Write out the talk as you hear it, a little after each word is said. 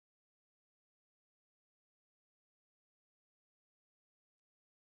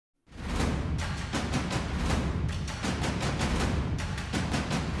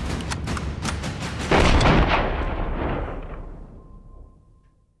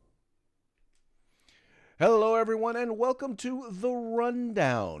Hello, everyone, and welcome to The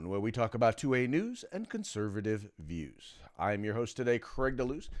Rundown, where we talk about 2A news and conservative views. I'm your host today, Craig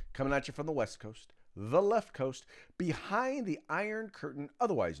DeLuz, coming at you from the West Coast, the left coast, behind the Iron Curtain,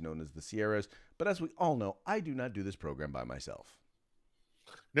 otherwise known as the Sierras. But as we all know, I do not do this program by myself.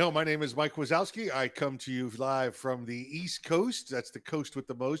 No, my name is Mike Wazowski. I come to you live from the East Coast. That's the coast with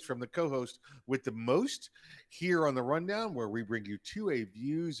the most, from the co-host with the most, here on The Rundown, where we bring you 2A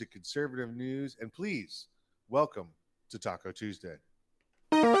views and conservative news. And please, welcome to Taco Tuesday.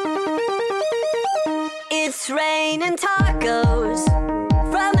 It's raining tacos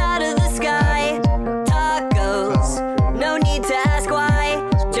from out of the sky. Tacos, no need to ask why.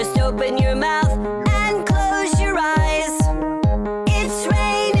 Just open your mouth and close your eyes. It's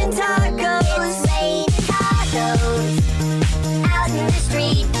raining tacos. It's raining tacos out in the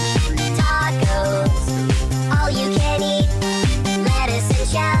street. Tacos, all you can eat. Lettuce and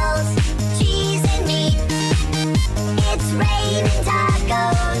shells, cheese and meat. It's raining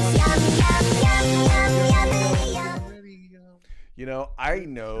tacos. Yum, yum, yum, yum, yum, yum. You know, I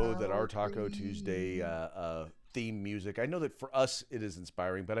know that our Taco Tuesday theme music, I know that for us it is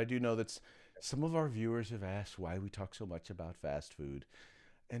inspiring, but I do know that some of our viewers have asked why we talk so much about fast food.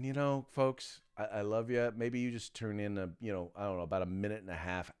 And you know, folks, I love you. Maybe you just turn in I don't know, about a minute and a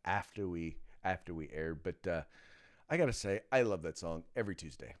half after we aired. But I gotta say, I love that song every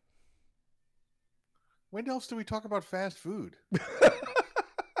Tuesday. When else do we talk about fast food?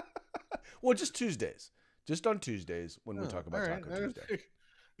 Well, just Tuesdays. Just on Tuesdays when we talk about All right. Taco Tuesday.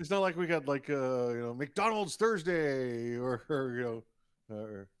 It's not like we got McDonald's Thursday or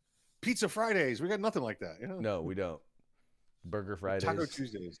Pizza Fridays. We got nothing like that. No, we don't. Burger Fridays. Taco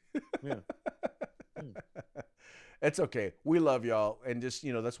Tuesdays. Yeah. It's okay. We love y'all. And just,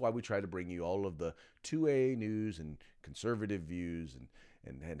 that's why we try to bring you all of the 2A news and conservative views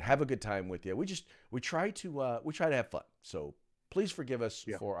and have a good time with you. We try to have fun. So please forgive us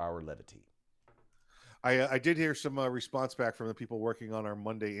for our levity. I did hear some response back from the people working on our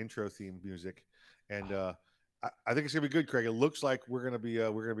Monday intro theme music, and I think it's gonna be good, Craig. It looks like we're gonna be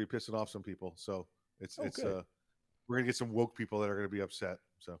pissing off some people, so we're gonna get some woke people that are gonna be upset.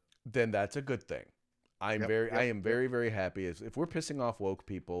 So then that's a good thing. I am very, very happy. If we're pissing off woke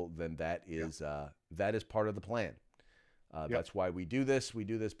people, then that is part of the plan. That's why we do this. We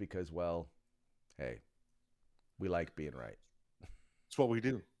do this because, well, hey, we like being right. It's what we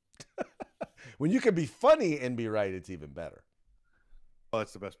do. When you can be funny and be right, it's even better. Oh,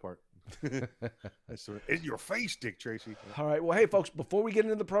 that's the best part. That's in your face, Dick Tracy. All right. Well, hey, folks, before we get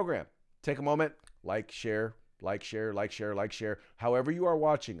into the program, take a moment, share. However you are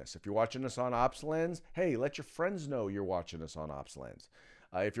watching us. If you're watching us on OpsLens, hey, let your friends know you're watching us on OpsLens.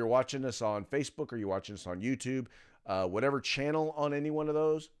 If you're watching us on Facebook or you're watching us on YouTube, whatever channel on any one of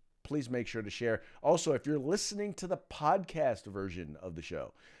those, please make sure to share. Also, if you're listening to the podcast version of the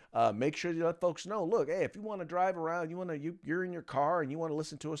show, make sure you let folks know, look, hey, if you want to drive around, you're in your car and you want to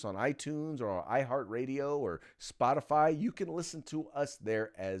listen to us on iTunes or on iHeartRadio or Spotify, you can listen to us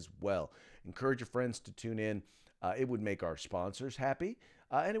there as well. Encourage your friends to tune in. It would make our sponsors happy,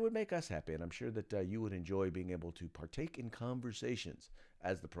 and it would make us happy. And I'm sure that you would enjoy being able to partake in conversations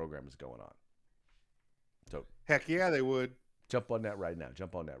as the program is going on. So, heck yeah, they would. Jump on that right now.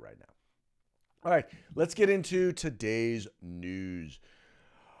 All right, let's get into today's news.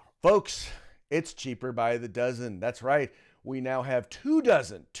 Folks, it's cheaper by the dozen. That's right. We now have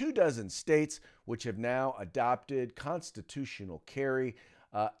 24 states which have now adopted constitutional carry,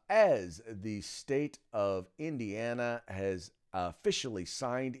 as the state of Indiana has officially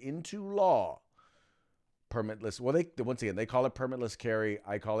signed into law permitless. Well, they call it permitless carry.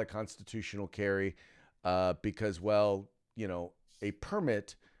 I call it constitutional carry because, well, a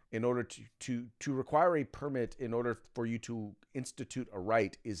permit, in order to require a permit in order for you to institute a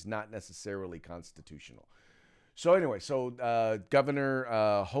right, is not necessarily constitutional. So anyway,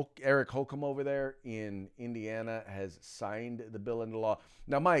 Governor Eric Holcomb over there in Indiana has signed the bill into law.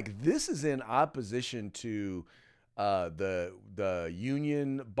 Now, Mike, this is in opposition to the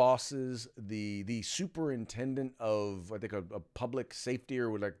union bosses, the superintendent of, I think, a public safety,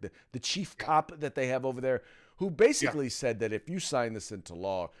 or like the chief cop that they have over there, who basically said that if you sign this into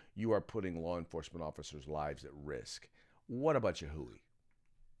law, you are putting law enforcement officers' lives at risk. What about you, Huey?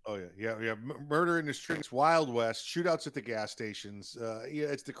 Oh yeah. Murder in the streets, Wild West, shootouts at the gas stations.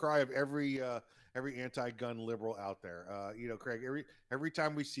 It's the cry of every anti-gun liberal out there. Craig, every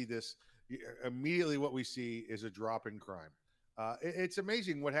time we see this, immediately what we see is a drop in crime. It's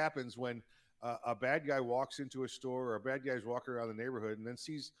amazing what happens when a bad guy walks into a store, or a bad guy's walking around the neighborhood and then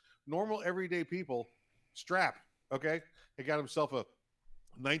sees normal everyday people strapped. Okay, he got himself a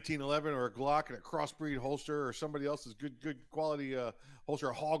 1911 or a Glock and a crossbreed holster or somebody else's good quality holster,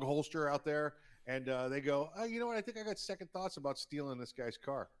 a hog holster out there, and they go, oh, you know what? I think I got second thoughts about stealing this guy's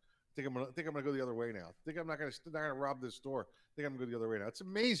car. I think I'm gonna go the other way now. I think I'm not gonna rob this store. I think I'm gonna go the other way now. It's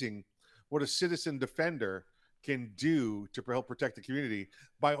amazing what a citizen defender can do to help protect the community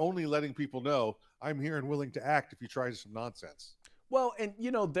by only letting people know I'm here and willing to act if you try some nonsense. Well, and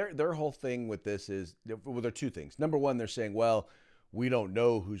their whole thing with this is, well, there are two things. Number one, they're saying, well, we don't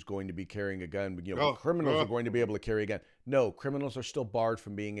know who's going to be carrying a gun, but criminals are going to be able to carry a gun. No, criminals are still barred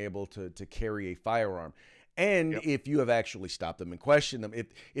from being able to carry a firearm. And if you have actually stopped them and questioned them,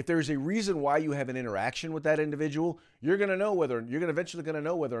 if there's a reason why you have an interaction with that individual, you're eventually going to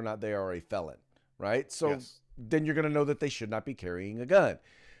know whether or not they are a felon, right? So then you're going to know that they should not be carrying a gun.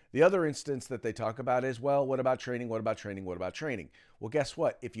 The other instance that they talk about is, well, what about training? What about training? What about training? Well, guess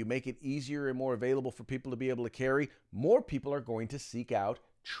what? If you make it easier and more available for people to be able to carry, more people are going to seek out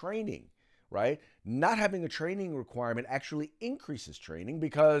training, right? Not having a training requirement actually increases training,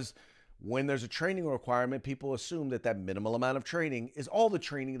 because when there's a training requirement, people assume that that minimal amount of training is all the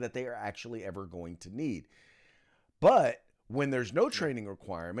training that they are actually ever going to need. But when there's no training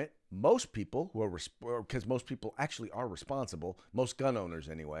requirement, most people because most people actually are responsible, most gun owners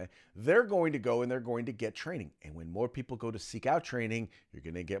anyway, they're going to go and they're going to get training. And when more people go to seek out training, you're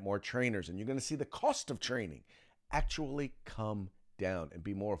going to get more trainers, and you're going to see the cost of training actually come down and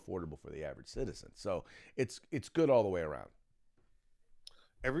be more affordable for the average citizen. So it's good all the way around.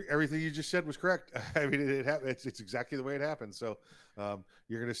 Everything you just said was correct. I mean, it's exactly the way it happened. So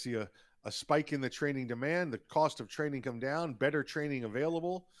you're going to see a spike in the training demand, the cost of training come down, better training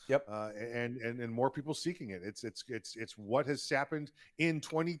available. Yep. And more people seeking it. It's what has happened in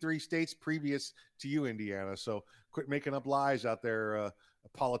 23 states previous to you, Indiana. So quit making up lies out there,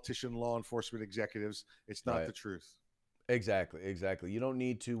 politician, law enforcement executives. It's not the truth. Exactly. You don't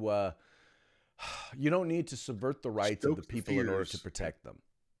need to subvert the rights of the people in order to protect them.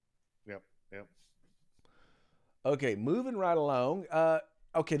 Yep. Okay, moving right along.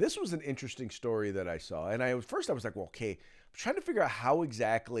 Okay, this was an interesting story that I saw, and I was like, well, okay, I'm trying to figure out how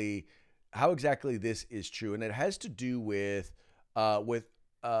exactly this is true, and it has to do with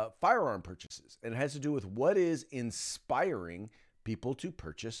firearm purchases, and it has to do with what is inspiring people to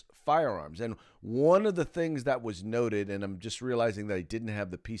purchase firearms. And one of the things that was noted, and I'm just realizing that I didn't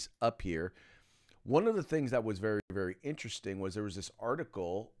have the piece up here, one of the things that was very, very interesting was there was this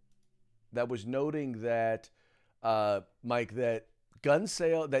article that was noting that, Mike, that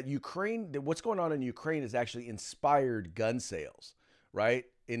what's going on in Ukraine has actually inspired gun sales, right?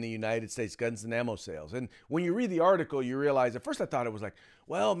 In the United States, guns and ammo sales. And when you read the article, you realize, at first I thought it was like,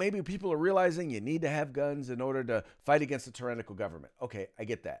 well, maybe people are realizing you need to have guns in order to fight against a tyrannical government. Okay, I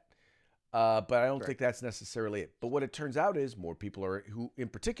get that. But I don't think that's necessarily it. But what it turns out is more people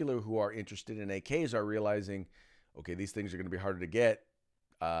who are interested in AKs are realizing, okay, these things are going to be harder to get.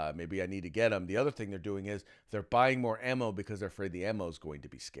 Maybe I need to get them. The other thing they're doing is they're buying more ammo because they're afraid the ammo is going to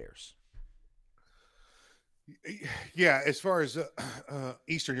be scarce. Yeah, as far as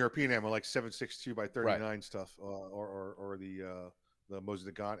Eastern European ammo, like 7.62 by 39 stuff, or the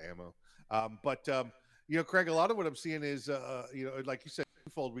Mosin Nagant ammo. But Craig, a lot of what I'm seeing is, like you said,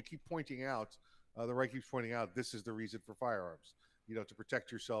 twofold. We keep pointing out, the right keeps pointing out, this is the reason for firearms. To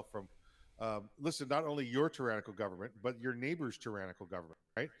protect yourself from. Listen, not only your tyrannical government, but your neighbor's tyrannical government,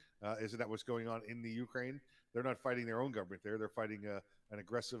 right? Isn't that what's going on in the Ukraine? They're not fighting their own government there. They're fighting an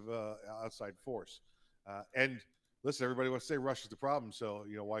aggressive outside force. And listen, everybody wants to say Russia's the problem. So,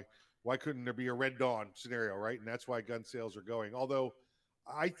 why couldn't there be a Red Dawn scenario, right? And that's why gun sales are going. Although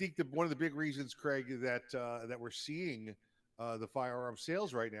I think that one of the big reasons, Craig, that we're seeing the firearm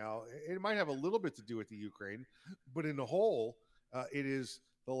sales right now, it might have a little bit to do with the Ukraine, but in the whole, it is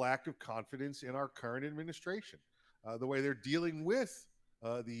the lack of confidence in our current administration, the way they're dealing with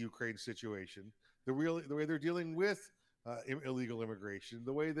the Ukraine situation, the way they're dealing with illegal immigration,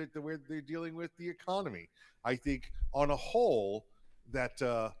 the way they're dealing with the economy. I think on a whole that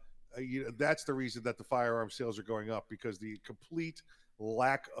that's the reason that the firearm sales are going up, because the complete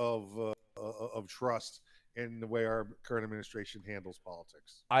lack of trust in the way our current administration handles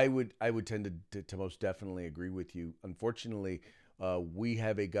politics. I would tend to most definitely agree with you. Unfortunately, we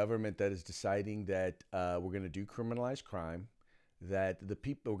have a government that is deciding that we're going to decriminalize crime, that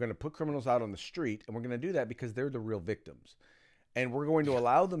we're going to put criminals out on the street, and we're going to do that because they're the real victims. And we're going to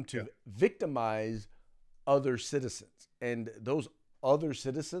allow them to victimize other citizens. And those other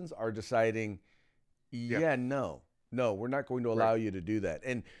citizens are deciding, no, No, we're not going to allow you to do that.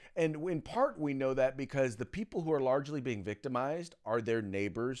 And in part we know that because the people who are largely being victimized are their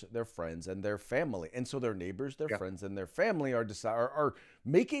neighbors, their friends, and their family. And so their neighbors, their friends, and their family are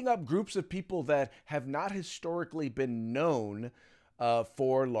making up groups of people that have not historically been known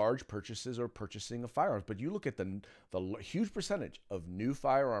for large purchases or purchasing of firearms. But you look at the huge percentage of new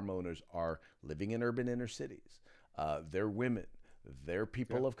firearm owners are living in urban inner cities. They're women. They're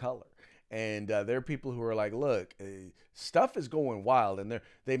people of color. And they're people who are like, look, stuff is going wild. And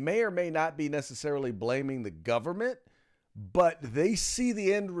they may or may not be necessarily blaming the government, but they see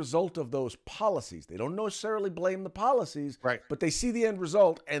the end result of those policies. They don't necessarily blame the policies, but they see the end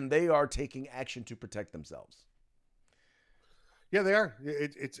result, and they are taking action to protect themselves. Yeah, they are.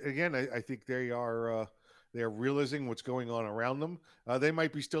 It's again, I think they are realizing what's going on around them. They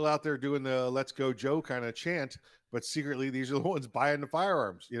might be still out there doing the "Let's Go Joe" kind of chant, but secretly these are the ones buying the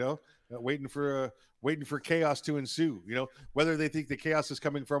firearms. Waiting for chaos to ensue. Whether they think the chaos is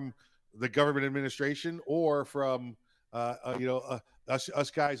coming from the government administration or from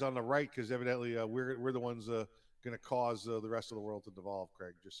us guys on the right, because evidently we're the ones going to cause the rest of the world to devolve.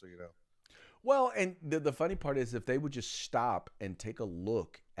 Craig, just so you know. Well, and the funny part is if they would just stop and take a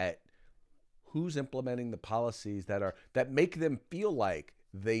look at who's implementing the policies that make them feel like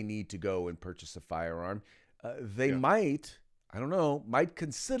they need to go and purchase a firearm, they might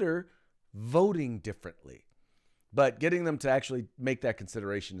consider voting differently. But getting them to actually make that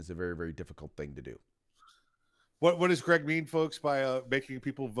consideration is a very, very difficult thing to do. What does Greg mean, folks, by making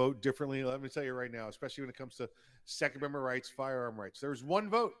people vote differently? Let me tell you right now, especially when it comes to Second Amendment rights, firearm rights. There's one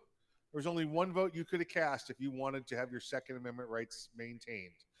vote. There's only one vote you could have cast if you wanted to have your Second Amendment rights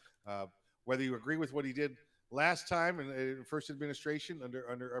maintained. Whether you agree with what he did last time in the first administration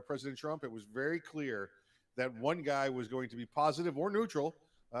under President Trump, it was very clear that one guy was going to be positive or neutral,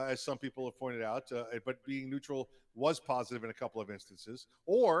 as some people have pointed out, but being neutral was positive in a couple of instances.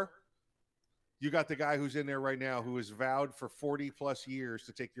 Or you got the guy who's in there right now who has vowed for 40 plus years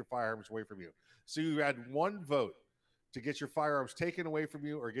to take your firearms away from you. So you had one vote to get your firearms taken away from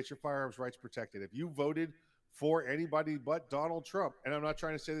you or get your firearms rights protected. If you voted for anybody but Donald Trump, and I'm not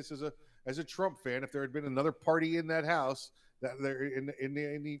trying to say this as a Trump fan, if there had been another party in that house that they're in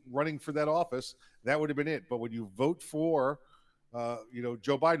the running for that office, that would have been it. But when you vote for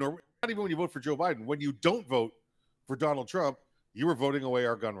Joe Biden, or not even when you vote for Joe Biden, when you don't vote for Donald Trump, you were voting away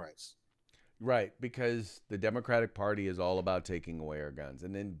our gun rights. Right, because the Democratic Party is all about taking away our guns.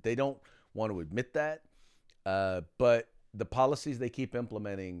 And then they don't want to admit that. But the policies they keep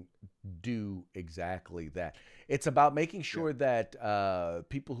implementing do exactly that. It's about making sure that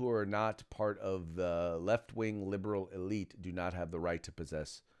people who are not part of the left-wing liberal elite do not have the right to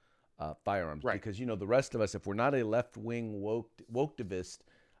possess firearms. Right. Because, the rest of us, if we're not a left-wing woketivist,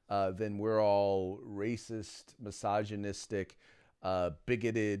 then we're all racist, misogynistic,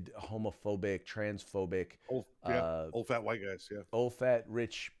 bigoted, homophobic, transphobic, old fat white guys, old fat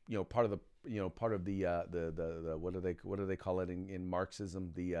rich, part of the what do they call it in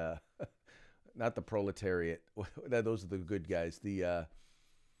Marxism? The not the proletariat. Those are the good guys.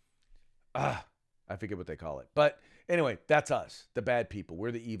 I forget what they call it. But anyway, that's us, the bad people.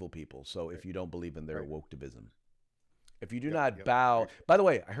 We're the evil people. So if you don't believe in their woketivism, if you do not bow. By the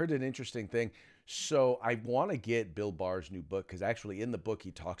way, I heard an interesting thing. So I want to get Bill Barr's new book, because actually in the book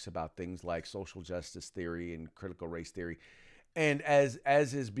he talks about things like social justice theory and critical race theory. And as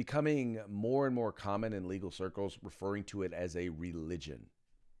is becoming more and more common in legal circles, referring to it as a religion.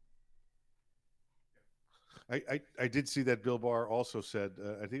 I did see that Bill Barr also said,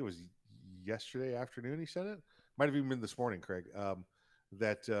 I think it was yesterday afternoon he said it. Might have even been this morning, Craig,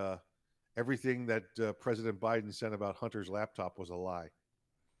 that everything that President Biden said about Hunter's laptop was a lie.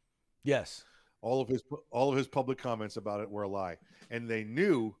 Yes. All of his public comments about it were a lie. And they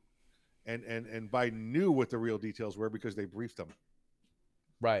knew, and Biden knew what the real details were because they briefed them.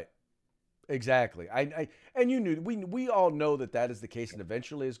 Right. Exactly. And you knew, we all know that is the case, and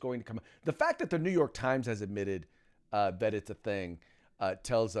eventually is going to come. The fact that the New York Times has admitted that it's a thing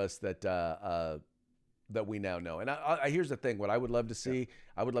tells us that that we now know. And here's the thing: what I would love to see,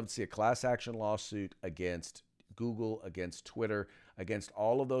 I would love to see a class action lawsuit against Google, against Twitter, against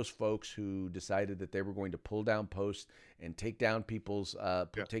all of those folks who decided that they were going to pull down posts and take down people's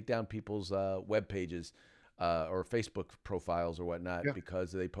web pages or Facebook profiles or whatnot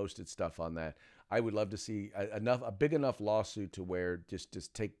because they posted stuff on that. I would love to see a big enough lawsuit to where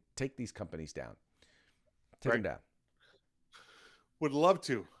just take these companies down, take them down. Would love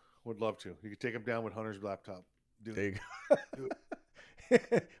to. You could take them down with Hunter's laptop. There you go.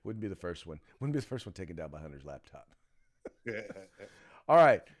 Wouldn't be the first one. Wouldn't be the first one taken down by Hunter's laptop. All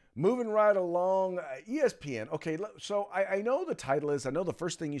right. moving right along, ESPN. Okay, so I know the title is, I know the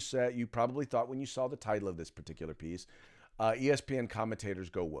first thing you probably thought when you saw the title of this particular piece, ESPN commentators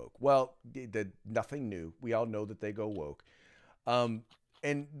go woke. Well, nothing new. We all know that they go woke.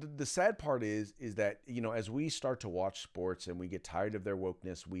 And the sad part is that, you know, as we start to watch sports and we get tired of their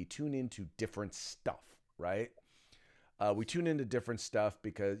wokeness, we tune into different stuff, right? We tune into different stuff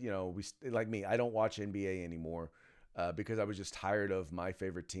because, you know, like me, I don't watch NBA anymore because I was just tired of my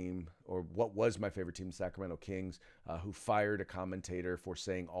favorite team, or what was my favorite team, the Sacramento Kings, who fired a commentator for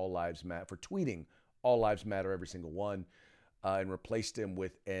saying all lives matter, for tweeting all lives matter, every single one, and replaced him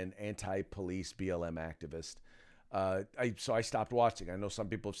with an anti-police BLM activist. So I stopped watching. I know some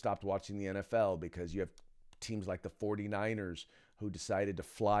people have stopped watching the NFL because you have teams like the 49ers who decided to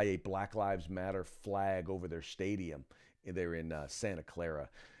fly a Black Lives Matter flag over their stadium. They're in Santa Clara.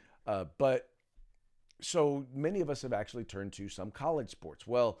 But so many of us have actually turned to some college sports.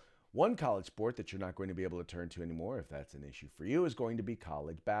 Well, one college sport that you're not going to be able to turn to anymore, if that's an issue for you, is going to be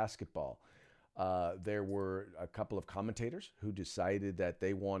college basketball. There were a couple of commentators who decided that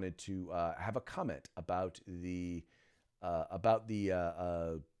they wanted to have a comment about the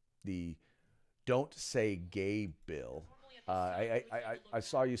 "Don't Say Gay" bill. I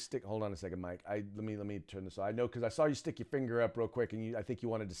saw you stick. Hold on a second, Mike. Let me turn this on. I know because I saw you stick your finger up real quick, and I think you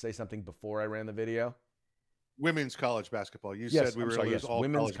wanted to say something before I ran the video. Women's college basketball. You Yes, said we I'm were sorry, going to yes, lose all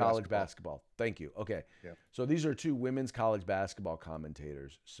women's college basketball. basketball. Thank you. Okay. Yeah. So these are two women's college basketball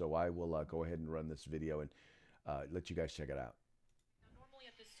commentators. So I will go ahead and run this video and let you guys check it out. Now, normally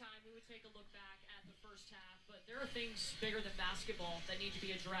at this time, we would take a look back at the first half, but there are things bigger than basketball that need to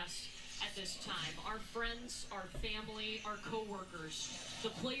be addressed at this time. Our friends, our family, our co-workers, the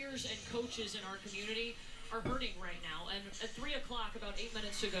players and coaches in our community are hurting right now. And at 3 o'clock, about 8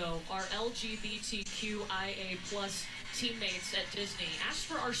 minutes ago, our LGBTQIA+ teammates at Disney asked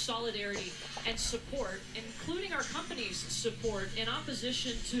for our solidarity and support, including our company's support, in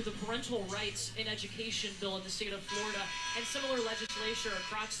opposition to the parental rights in education bill in the state of Florida and similar legislation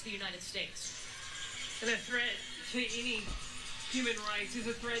across the United States. And a threat to any human rights is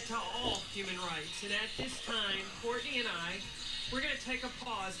a threat to all human rights. And at this time, Courtney and I, we're going to take a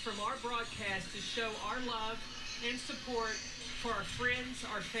pause from our broadcast to show our love and support for our friends,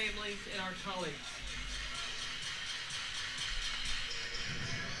 our families, and our colleagues.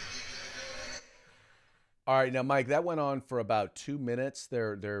 All right, now, Mike, that went on for about 2 minutes.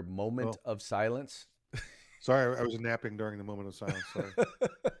 Their moment of silence. Sorry, I was napping during the moment of silence. Sorry.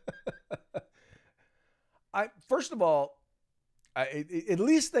 First of all, at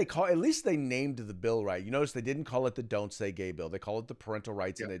least they named the bill right. You notice they didn't call it the "Don't Say Gay" bill. They call it the Parental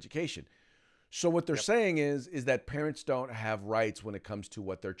Rights in Education. So what they're saying is that parents don't have rights when it comes to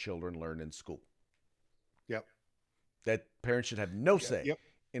what their children learn in school. Yep. That parents should have no say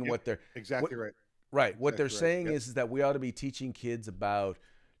in what they're exactly right. Right. What they're Exactly saying right. is that we ought to be teaching kids about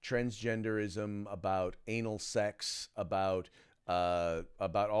transgenderism, about anal sex, about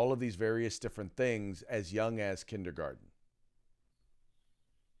all of these various different things as young as kindergarten.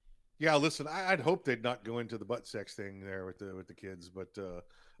 Yeah, listen, I'd hope they'd not go into the butt sex thing there with the kids, but I don't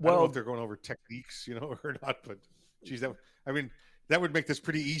Well- know if they're going over techniques, or not. But geez, that would make this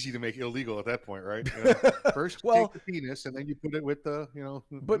pretty easy to make illegal at that point, right? First, Well- take the penis, and then you put it with the,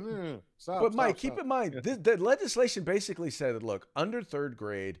 But- stop, Mike, stop, keep stop. in mind, the legislation basically said that, look, under third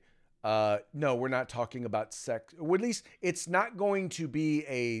grade, no, we're not talking about sex. Or at least it's not going to be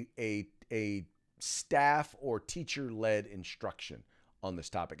a staff or teacher-led instruction on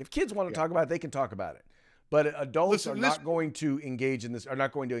this topic. If kids want to talk about it, they can talk about it. But adults are not going to engage in this, are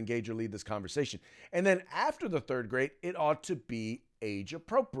not going to engage or lead this conversation. And then after the third grade, it ought to be age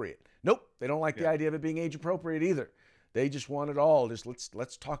appropriate. Nope, they don't like the idea of it being age appropriate either. They just want it all. Just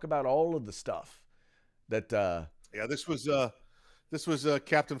let's talk about all of the stuff that. Yeah, this was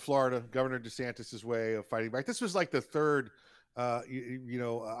Captain Florida, Governor DeSantis's way of fighting back. This was like the third,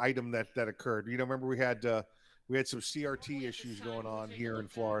 item that occurred. Remember we had some CRT issues going on here in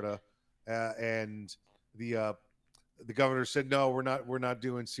Florida, and the governor said, no, we're not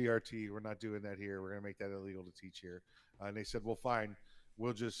doing CRT. We're not doing that here. We're going to make that illegal to teach here. And they said, well, fine,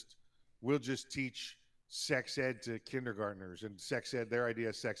 we'll just teach sex ed to kindergartners. And sex ed, their idea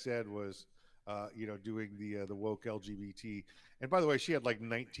of sex ed was, doing the woke LGBT. And by the way, she had like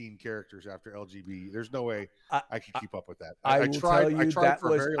 19 characters after LGBT. There's no way I could keep up with that. I will tell you that for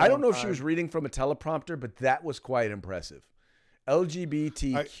a was, very I don't long know if she time. was reading from a teleprompter, but that was quite impressive.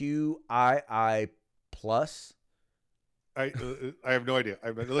 LGBTQII plus. I have no idea.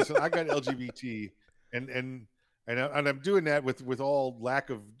 Listen, I got LGBT, and And I'm doing that with all lack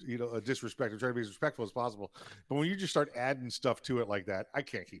of disrespect. I'm trying to be as respectful as possible. But when you just start adding stuff to it like that, I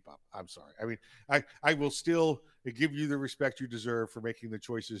can't keep up. I'm sorry. I mean, I will still give you the respect you deserve for making the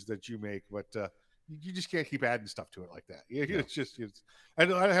choices that you make, but you just can't keep adding stuff to it like that. It's just I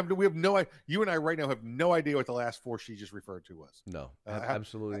have we have no. You and I right now have no idea what the last four she just referred to was. No,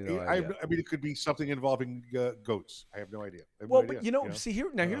 absolutely no idea. I mean, it could be something involving goats. I have no idea. Well, but see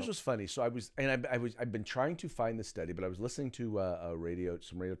here now. Here's what's funny. So I've been trying to find the study, but I was listening to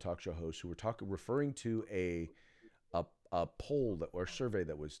some radio talk show hosts who were referring to a poll or survey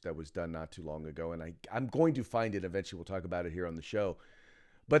that was done not too long ago, and I'm going to find it eventually. We'll talk about it here on the show.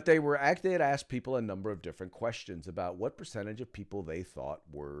 But they had asked people a number of different questions about what percentage of people they thought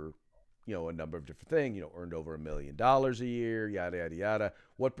were, a number of different things, earned over $1 million a year, yada, yada, yada.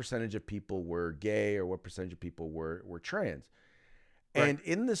 What percentage of people were gay or what percentage of people were trans? Right. And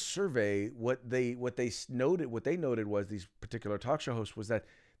in this survey, what they noted was these particular talk show hosts was that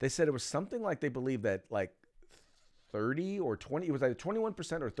they said it was something like they believed that like 30 or 20, it was either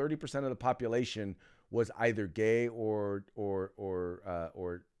 21% or 30% of the population was either gay or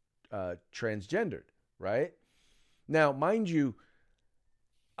transgendered, right? Now, mind you,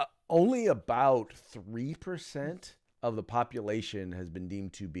 only about 3% of the population has been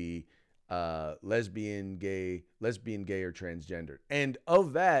deemed to be lesbian, gay, or transgendered. And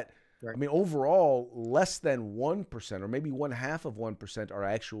of that, right. I mean, overall, less than 1% or maybe 0.5% are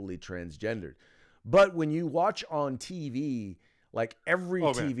actually transgendered. But when you watch on TV, like every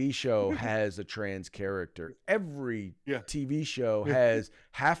TV show has a trans character. Every TV show has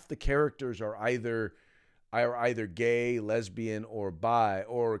half the characters are either gay, lesbian, or bi,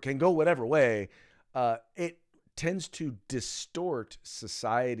 or can go whatever way. It tends to distort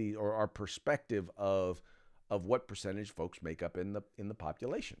society or our perspective of what percentage folks make up in the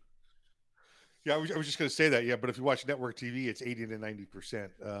population. Yeah, I was just going to say that. Yeah, but if you watch network TV, it's 80 to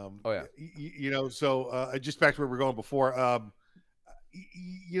 90%. So just back to where we were going before.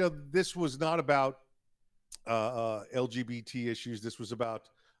 This was not about LGBT issues. This was about,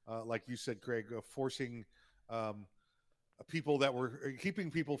 like you said, Craig, forcing people that were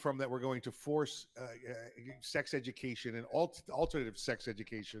keeping people from that were going to force sex education and alternative sex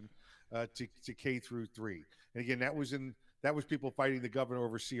education to K through 3. And again, that was people fighting the governor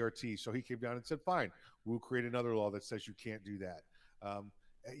over CRT. So he came down and said, fine, we'll create another law that says you can't do that.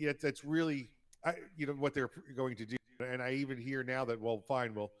 That's really, what they're going to do. And I even hear now that, well,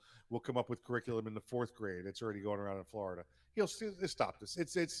 fine, we'll come up with curriculum in the 4th grade. It's already going around in Florida. He'll stop this.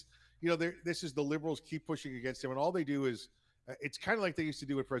 It's this is the liberals keep pushing against him. And all they do is, it's kind of like they used to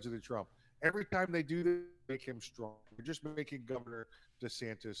do with President Trump. Every time they do this, they make him stronger. They're just making Governor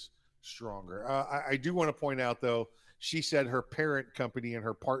DeSantis stronger. I do want to point out, though, she said her parent company and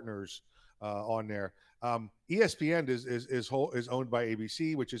her partners on there. ESPN is owned by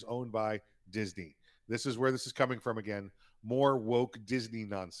ABC, which is owned by Disney. This is where this is coming from again. More woke Disney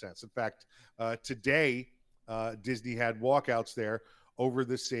nonsense. In fact, today Disney had walkouts there over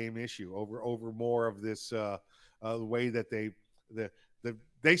the same issue, over more of this the way that they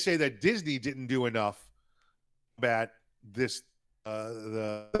say that Disney didn't do enough about this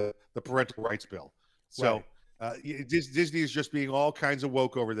the parental rights bill. So Disney is just being all kinds of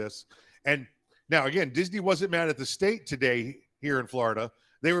woke over this. And now again, Disney wasn't mad at the state today here in Florida.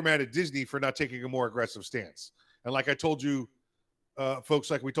 They were mad at Disney for not taking a more aggressive stance. And like I told you, folks,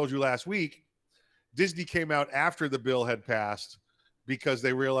 like we told you last week, Disney came out after the bill had passed because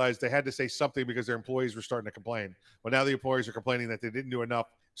they realized they had to say something because their employees were starting to complain. Well, now the employees are complaining that they didn't do enough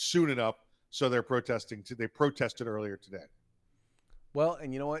soon enough, so they're protesting. They protested earlier today. Well,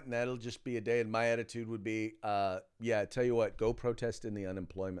 and you know what? And that'll just be a day. And my attitude would be, tell you what, go protest in the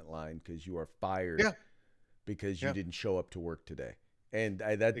unemployment line because you are fired because you didn't show up to work today. And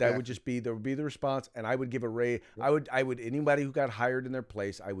that would just be the response. And I would give a raise. I would anybody who got hired in their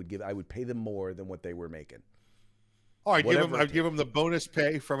place, I would pay them more than what they were making. Oh, I'd give them the bonus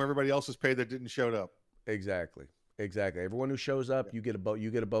pay from everybody else's pay that didn't show up. Exactly. Everyone who shows up, you get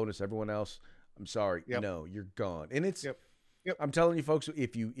a bonus. Everyone else, I'm sorry, no, you're gone. And it's, I'm telling you, folks,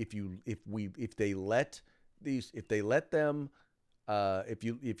 if you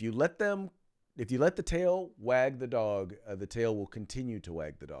let the tail wag the dog, the tail will continue to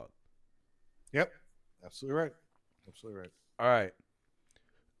wag the dog. Yep. Absolutely right. All right.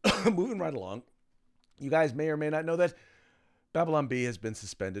 Moving right along. You guys may or may not know that Babylon Bee has been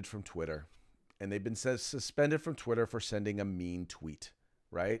suspended from Twitter. And they've been suspended from Twitter for sending a mean tweet,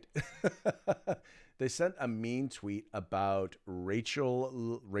 right? They sent a mean tweet about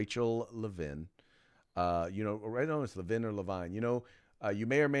Rachel Levine. Right now it's Levine or Levine. You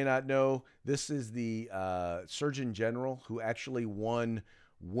may or may not know this is the Surgeon General who actually won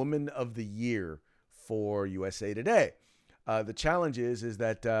Woman of the Year for USA Today. The challenge is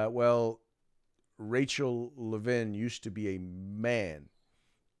that, Rachel Levine used to be a man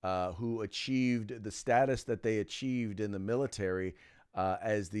who achieved the status that they achieved in the military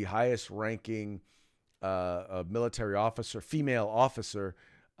as the highest ranking military officer, female officer,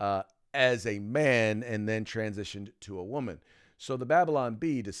 as a man, and then transitioned to a woman. So the Babylon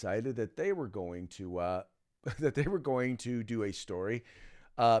Bee decided that they were going to do a story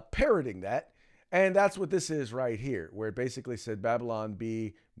parroting that. And that's what this is right here, where it basically said Babylon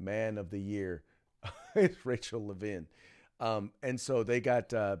Bee Man of the Year. It's Rachel Levine. And so they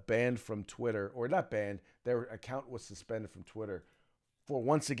got banned from Twitter, or not banned, their account was suspended from Twitter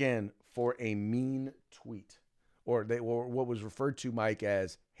once again, for a mean tweet, or what was referred to, Mike,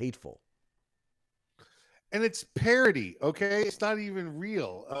 as hateful. And it's parody, okay? It's not even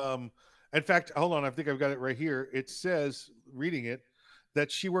real. In fact, hold on, I think I've got it right here. It says, reading it,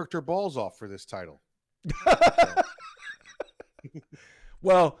 that she worked her balls off for this title.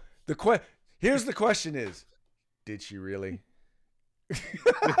 Well, here's the question is, did she really?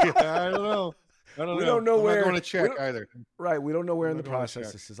 I don't know. We don't know where. I'm not going to check either. Right, we don't know where in the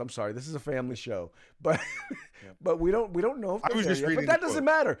process this is. I'm sorry, this is a family show, but but we don't know if I was just reading but that doesn't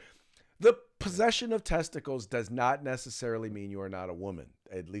matter. The possession of testicles does not necessarily mean you are not a woman,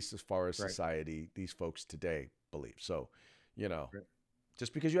 at least as far as society, these folks today believe. So,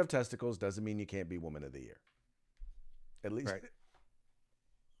 just because you have testicles doesn't mean you can't be Woman of the Year. At least,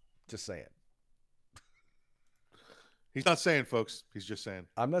 just saying. He's not saying, folks. He's just saying.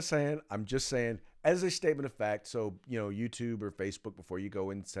 I'm not saying. I'm just saying as a statement of fact. So, YouTube or Facebook, before you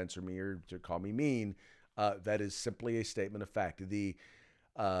go and censor me or to call me mean, that is simply a statement of fact. The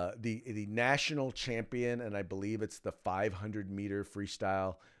national champion, and I believe it's the 500-meter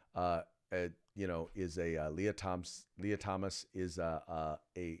freestyle, is a Leah Thomas. Leah Thomas is a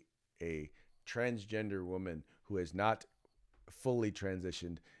transgender woman who has not fully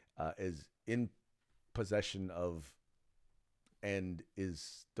transitioned, is in possession of, and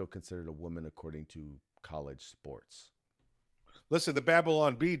is still considered a woman according to college sports. Listen, the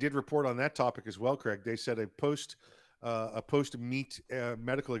Babylon Bee did report on that topic as well, Craig. They said a post-meet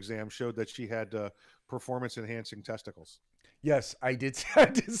medical exam showed that she had performance-enhancing testicles. Yes, I did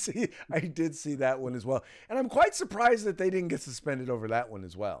see that one as well, and I'm quite surprised that they didn't get suspended over that one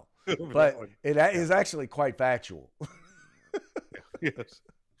as well. But it is actually quite factual. Yes,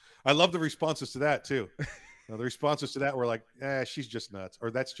 I love the responses to that too. The responses to that were like, she's just nuts,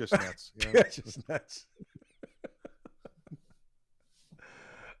 or that's just nuts. That's just nuts.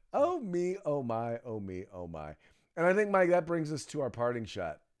 Oh me, oh my, oh me, oh my. And I think, Mike, that brings us to our parting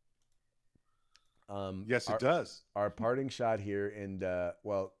shot. Yes, it does. Our parting shot here, and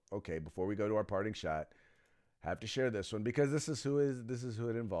before we go to our parting shot, have to share this one because this is who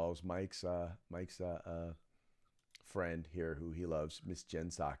it involves. Mike's friend here, who he loves, Miss Jen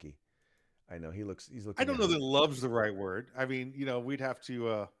Psaki. I know he's looking. I don't know that "love's" the right word. I mean, we'd have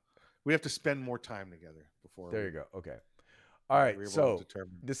to spend more time together before. There you go. Okay. All right. So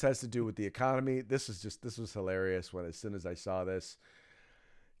this has to do with the economy. This was hilarious as soon as I saw this.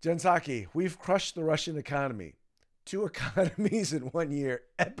 Jen Psaki, we've crushed the Russian economy. 2 economies in 1 year.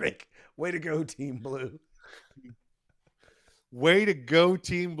 Epic. Way to go, Team Blue. Way to go,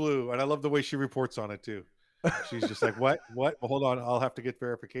 Team Blue. And I love the way she reports on it too. She's just like, what? Well, hold on. I'll have to get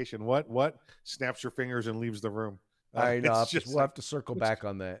verification. What? Snaps her fingers and leaves the room. I know. We'll have to circle back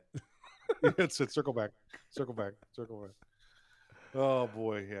on that. It's circle back. Oh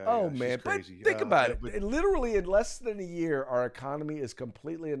boy, yeah. Oh yeah, man, but think about it. Literally, in less than a year, our economy is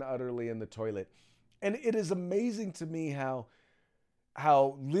completely and utterly in the toilet, and it is amazing to me how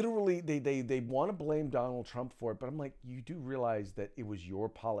literally they want to blame Donald Trump for it. But I'm like, you do realize that it was your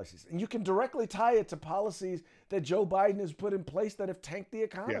policies, and you can directly tie it to policies that Joe Biden has put in place that have tanked the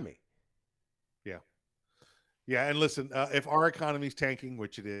economy. Yeah. And listen, if our economy is tanking,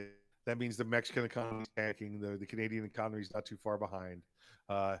 which it is. That means the Mexican economy is tanking. The Canadian economy is not too far behind,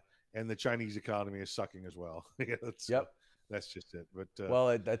 and the Chinese economy is sucking as well. That's just it. But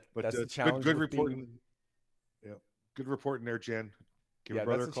that's the challenge. Good reporting. Yeah, good reporting there, Jen. Give a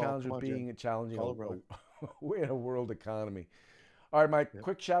brother that's a the challenge with being Jen. challenging. We're in a world economy. All right, Mike. Yep.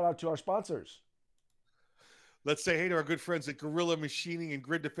 Quick shout out to our sponsors. Let's say hey to our good friends at Gorilla Machining and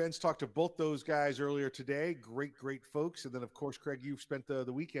Grid Defense. Talked to both those guys earlier today. Great folks. And then, of course, Craig, you've spent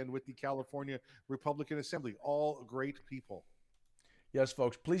the weekend with the California Republican Assembly. All great people. Yes,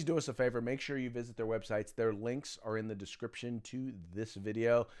 folks, please do us a favor. Make sure you visit their websites. Their links are in the description to this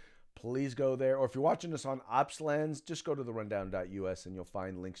video. please go there. Or if you're watching us on OpsLens, just go to therundown.us and you'll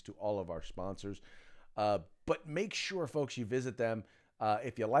find links to all of our sponsors. But make sure, folks, you visit them.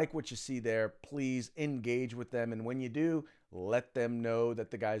 If you like what you see there, please engage with them. And when you do, let them know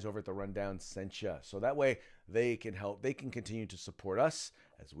that the guys over at The Rundown sent you. So that way they can help. They can continue to support us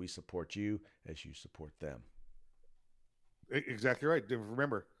as we support you, as you support them. Exactly right.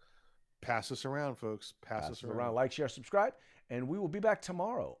 Remember, pass us around, folks. Pass us around. Like, share, subscribe. And we will be back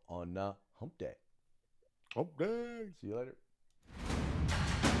tomorrow on Hump Day. Hump Day. See you later.